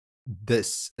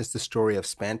This is the story of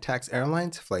Spantax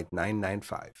Airlines Flight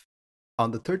 995.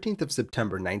 On the 13th of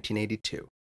September 1982,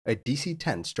 a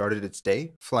DC-10 started its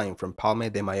day flying from Palma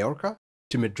de Mallorca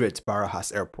to Madrid's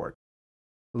Barajas airport.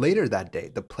 Later that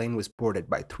day, the plane was boarded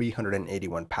by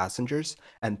 381 passengers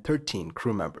and 13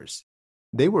 crew members.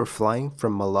 They were flying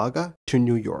from Malaga to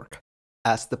New York.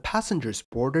 As the passengers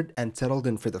boarded and settled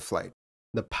in for the flight,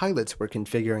 the pilots were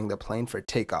configuring the plane for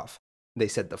takeoff. They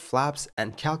set the flaps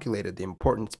and calculated the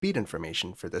important speed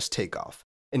information for this takeoff,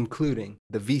 including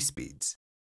the V speeds.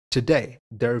 Today,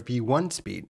 their V1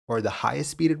 speed, or the highest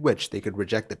speed at which they could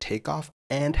reject the takeoff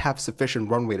and have sufficient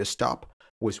runway to stop,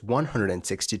 was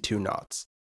 162 knots.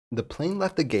 The plane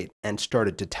left the gate and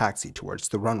started to taxi towards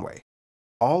the runway,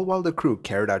 all while the crew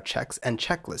carried out checks and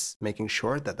checklists, making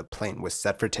sure that the plane was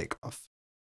set for takeoff.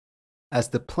 As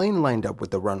the plane lined up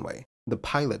with the runway, the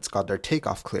pilots got their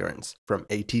takeoff clearance from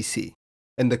ATC.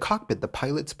 In the cockpit, the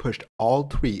pilots pushed all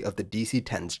three of the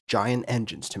DC-10's giant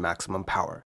engines to maximum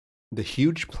power. The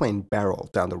huge plane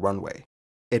barreled down the runway.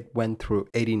 It went through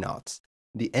 80 knots.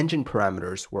 The engine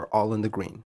parameters were all in the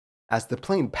green. As the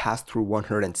plane passed through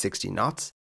 160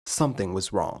 knots, something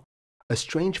was wrong. A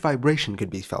strange vibration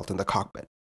could be felt in the cockpit.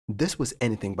 This was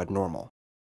anything but normal.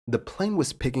 The plane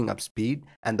was picking up speed,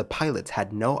 and the pilots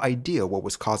had no idea what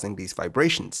was causing these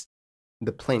vibrations.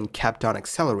 The plane kept on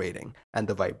accelerating, and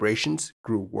the vibrations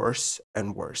grew worse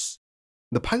and worse.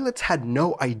 The pilots had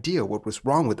no idea what was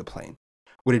wrong with the plane.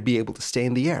 Would it be able to stay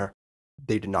in the air?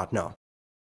 They did not know.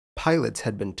 Pilots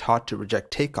had been taught to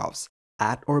reject takeoffs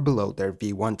at or below their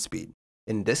V1 speed,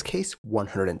 in this case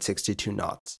 162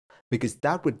 knots, because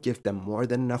that would give them more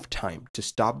than enough time to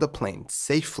stop the plane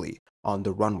safely on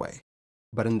the runway.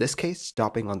 But in this case,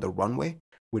 stopping on the runway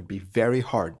would be very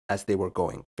hard as they were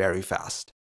going very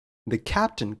fast. The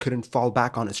captain couldn't fall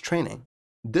back on his training.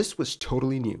 This was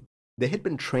totally new. They had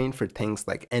been trained for things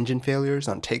like engine failures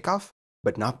on takeoff,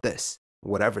 but not this,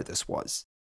 whatever this was.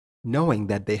 Knowing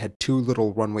that they had too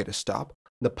little runway to stop,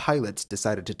 the pilots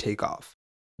decided to take off.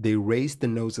 They raised the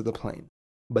nose of the plane.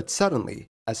 But suddenly,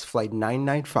 as Flight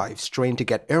 995 strained to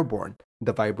get airborne,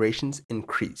 the vibrations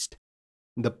increased.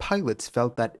 The pilots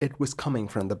felt that it was coming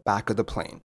from the back of the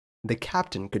plane. The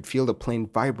captain could feel the plane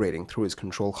vibrating through his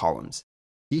control columns.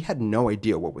 He had no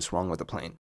idea what was wrong with the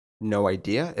plane. No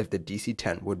idea if the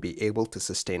DC-10 would be able to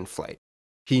sustain flight.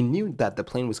 He knew that the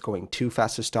plane was going too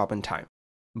fast to stop in time,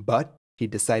 but he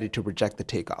decided to reject the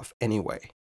takeoff anyway.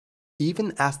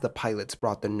 Even as the pilots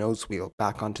brought the nose wheel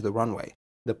back onto the runway,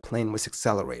 the plane was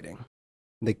accelerating.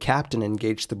 The captain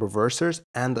engaged the reversers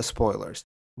and the spoilers,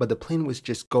 but the plane was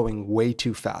just going way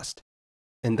too fast.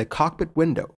 In the cockpit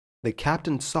window, the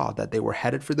captain saw that they were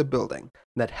headed for the building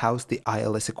that housed the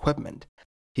ILS equipment.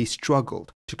 He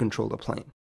struggled to control the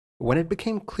plane. When it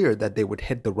became clear that they would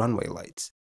hit the runway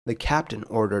lights, the captain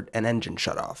ordered an engine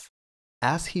shutoff.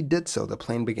 As he did so, the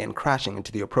plane began crashing into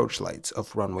the approach lights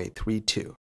of runway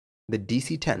 32. The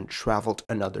DC-10 traveled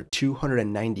another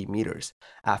 290 meters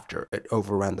after it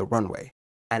overran the runway,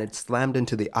 and it slammed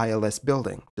into the ILS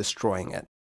building, destroying it.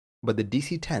 But the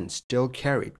DC-10 still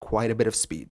carried quite a bit of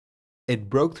speed. It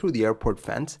broke through the airport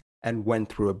fence and went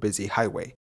through a busy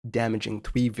highway, damaging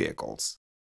 3 vehicles.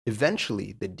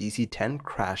 Eventually, the DC-10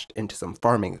 crashed into some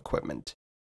farming equipment.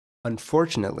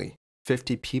 Unfortunately,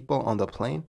 50 people on the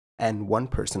plane and 1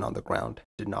 person on the ground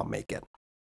did not make it.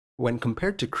 When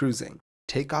compared to cruising,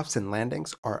 takeoffs and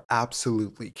landings are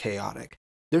absolutely chaotic.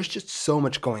 There's just so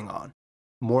much going on.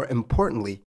 More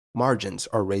importantly, margins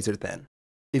are razor thin.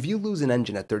 If you lose an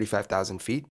engine at 35,000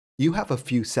 feet, you have a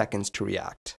few seconds to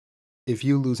react. If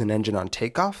you lose an engine on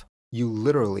takeoff, you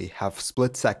literally have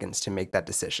split seconds to make that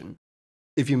decision.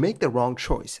 If you make the wrong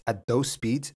choice at those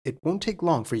speeds, it won't take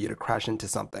long for you to crash into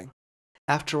something.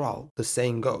 After all, the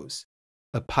saying goes,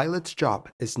 a pilot's job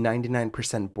is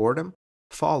 99% boredom,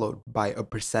 followed by a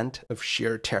percent of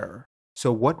sheer terror.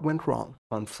 So what went wrong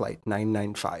on Flight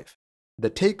 995? The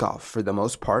takeoff, for the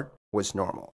most part, was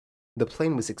normal. The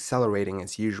plane was accelerating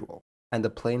as usual, and the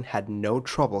plane had no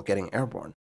trouble getting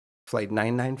airborne. Flight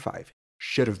 995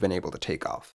 should have been able to take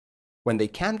off. When they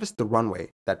canvassed the runway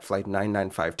that Flight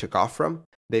 995 took off from,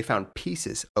 they found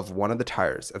pieces of one of the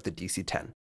tires of the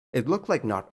DC-10. It looked like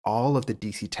not all of the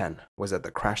DC-10 was at the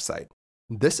crash site.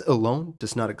 This alone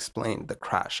does not explain the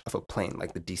crash of a plane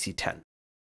like the DC-10.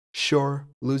 Sure,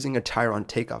 losing a tire on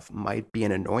takeoff might be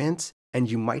an annoyance,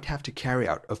 and you might have to carry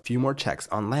out a few more checks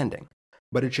on landing,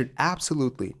 but it should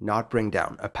absolutely not bring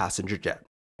down a passenger jet,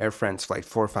 Air France Flight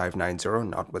 4590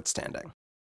 notwithstanding.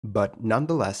 But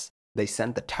nonetheless, they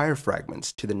sent the tire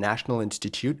fragments to the National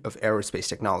Institute of Aerospace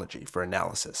Technology for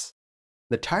analysis.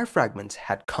 The tire fragments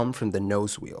had come from the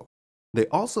nose wheel. They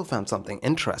also found something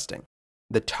interesting.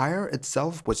 The tire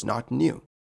itself was not new.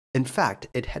 In fact,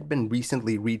 it had been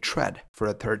recently retread for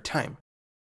a third time.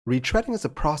 Retreading is a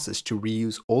process to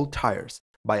reuse old tires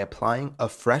by applying a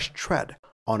fresh tread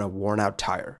on a worn-out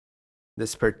tire.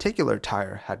 This particular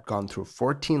tire had gone through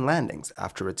 14 landings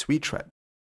after its retread.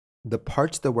 The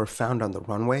parts that were found on the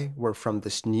runway were from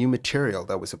this new material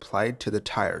that was applied to the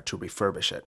tire to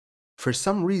refurbish it. For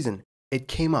some reason, it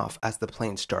came off as the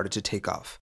plane started to take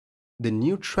off. The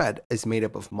new tread is made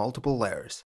up of multiple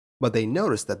layers, but they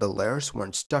noticed that the layers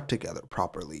weren't stuck together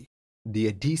properly. The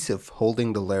adhesive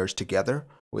holding the layers together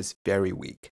was very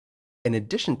weak. In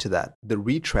addition to that, the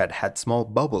retread had small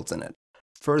bubbles in it,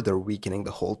 further weakening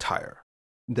the whole tire.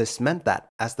 This meant that,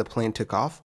 as the plane took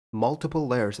off, multiple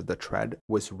layers of the tread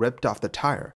was ripped off the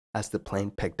tire as the plane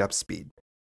picked up speed.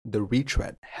 The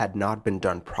retread had not been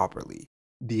done properly.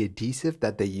 The adhesive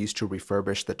that they used to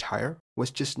refurbish the tire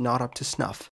was just not up to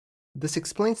snuff. This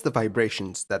explains the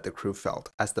vibrations that the crew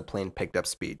felt as the plane picked up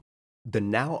speed. The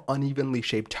now unevenly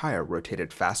shaped tire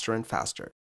rotated faster and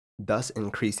faster, thus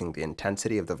increasing the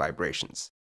intensity of the vibrations.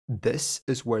 This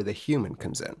is where the human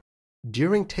comes in.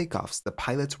 During takeoffs, the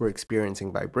pilots were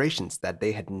experiencing vibrations that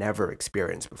they had never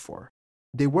experienced before.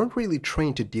 They weren't really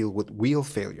trained to deal with wheel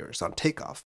failures on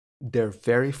takeoff. Their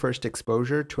very first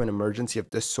exposure to an emergency of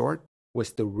this sort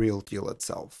was the real deal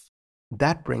itself.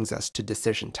 That brings us to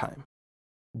decision time.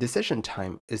 Decision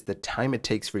time is the time it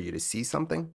takes for you to see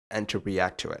something and to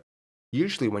react to it.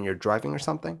 Usually when you're driving or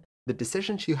something, the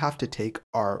decisions you have to take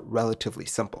are relatively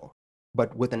simple.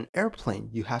 But with an airplane,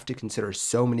 you have to consider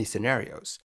so many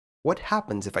scenarios. What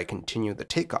happens if I continue the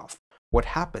takeoff? What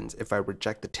happens if I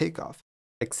reject the takeoff?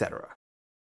 Etc.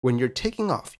 When you're taking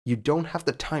off, you don't have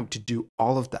the time to do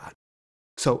all of that.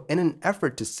 So in an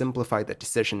effort to simplify the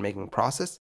decision-making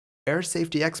process, air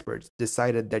safety experts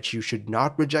decided that you should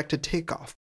not reject a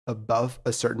takeoff above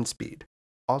a certain speed,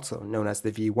 also known as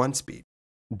the V1 speed.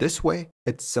 This way,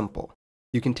 it's simple.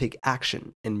 You can take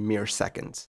action in mere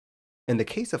seconds. In the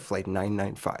case of Flight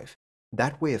 995,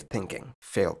 that way of thinking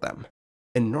failed them.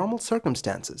 In normal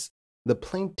circumstances, the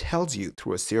plane tells you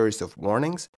through a series of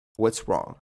warnings what's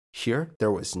wrong. Here,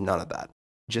 there was none of that,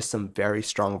 just some very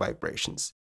strong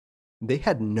vibrations. They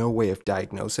had no way of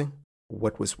diagnosing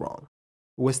what was wrong.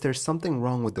 Was there something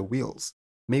wrong with the wheels?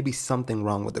 Maybe something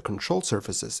wrong with the control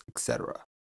surfaces, etc.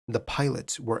 The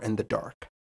pilots were in the dark.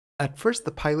 At first,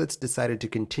 the pilots decided to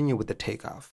continue with the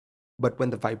takeoff, but when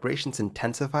the vibrations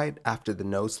intensified after the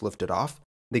nose lifted off,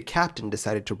 the captain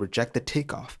decided to reject the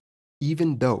takeoff,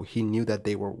 even though he knew that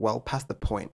they were well past the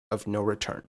point of no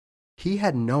return. He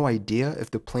had no idea if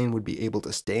the plane would be able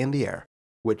to stay in the air,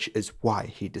 which is why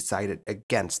he decided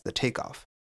against the takeoff.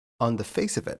 On the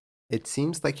face of it, it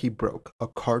seems like he broke a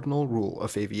cardinal rule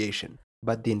of aviation,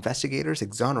 but the investigators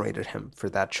exonerated him for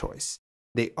that choice.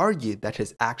 They argued that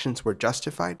his actions were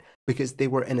justified because they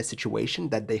were in a situation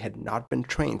that they had not been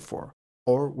trained for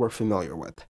or were familiar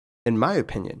with. In my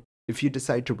opinion, if you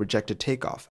decide to reject a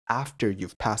takeoff after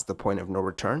you've passed the point of no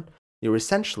return, you're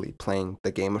essentially playing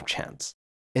the game of chance.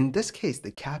 In this case,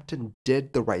 the captain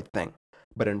did the right thing,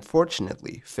 but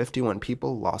unfortunately, 51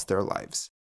 people lost their lives.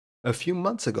 A few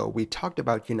months ago, we talked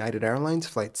about United Airlines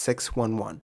Flight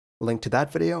 611. Link to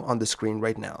that video on the screen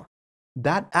right now.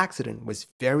 That accident was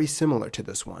very similar to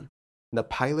this one. The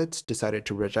pilots decided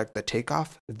to reject the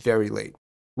takeoff very late,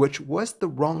 which was the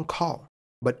wrong call,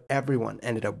 but everyone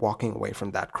ended up walking away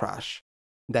from that crash.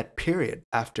 That period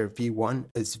after V1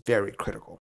 is very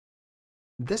critical.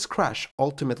 This crash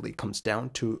ultimately comes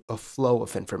down to a flow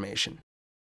of information.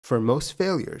 For most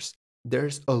failures,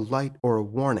 there's a light or a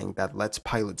warning that lets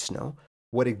pilots know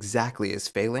what exactly is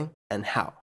failing and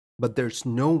how, but there's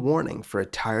no warning for a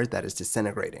tire that is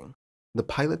disintegrating. The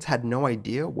pilots had no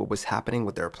idea what was happening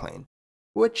with their plane,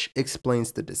 which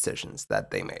explains the decisions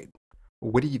that they made.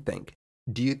 What do you think?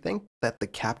 Do you think that the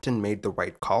captain made the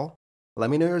right call? Let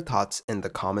me know your thoughts in the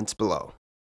comments below.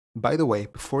 By the way,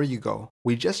 before you go,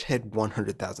 we just hit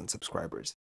 100,000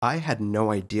 subscribers. I had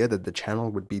no idea that the channel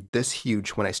would be this huge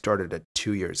when I started it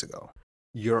 2 years ago.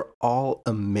 You're all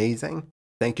amazing.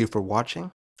 Thank you for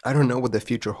watching. I don't know what the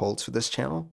future holds for this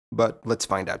channel, but let's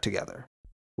find out together.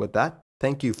 With that,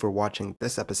 thank you for watching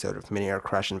this episode of Mini Air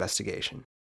Crash Investigation.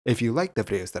 If you like the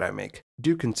videos that I make,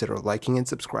 do consider liking and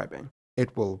subscribing.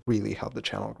 It will really help the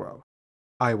channel grow.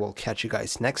 I will catch you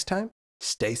guys next time.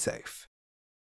 Stay safe.